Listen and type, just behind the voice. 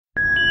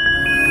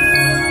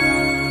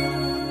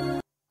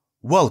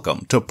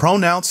Welcome to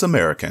Pronounce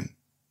American.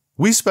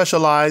 We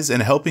specialize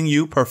in helping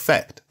you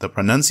perfect the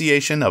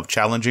pronunciation of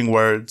challenging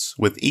words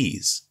with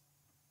ease.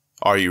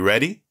 Are you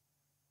ready?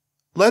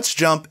 Let's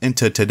jump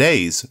into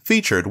today's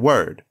featured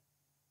word.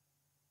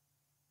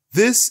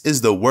 This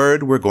is the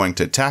word we're going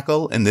to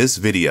tackle in this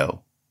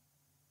video.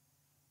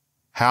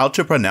 How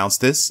to pronounce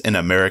this in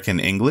American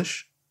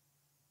English?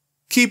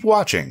 Keep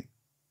watching.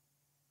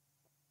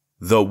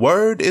 The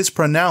word is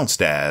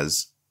pronounced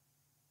as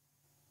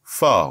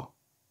pho.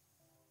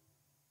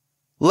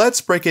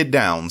 Let's break it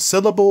down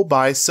syllable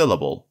by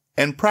syllable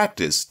and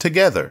practice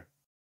together.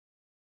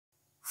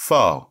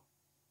 Pho,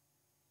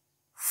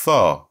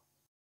 pho,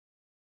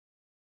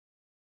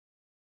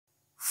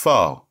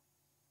 pho,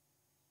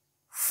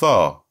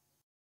 pho,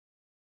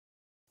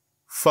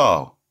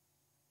 pho.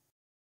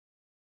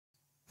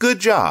 Good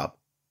job!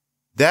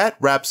 That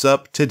wraps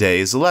up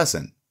today's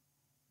lesson.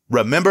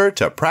 Remember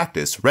to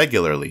practice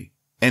regularly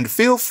and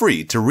feel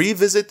free to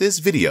revisit this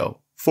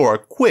video for a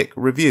quick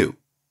review.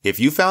 If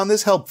you found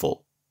this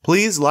helpful,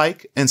 please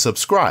like and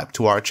subscribe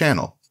to our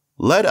channel.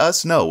 Let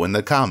us know in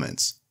the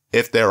comments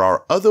if there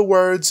are other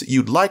words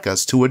you'd like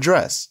us to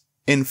address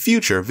in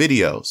future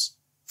videos.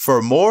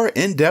 For more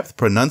in-depth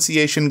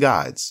pronunciation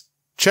guides,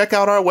 check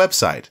out our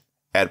website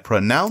at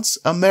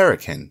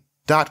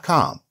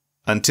pronounceamerican.com.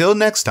 Until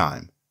next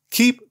time,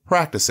 keep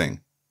practicing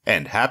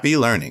and happy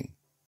learning.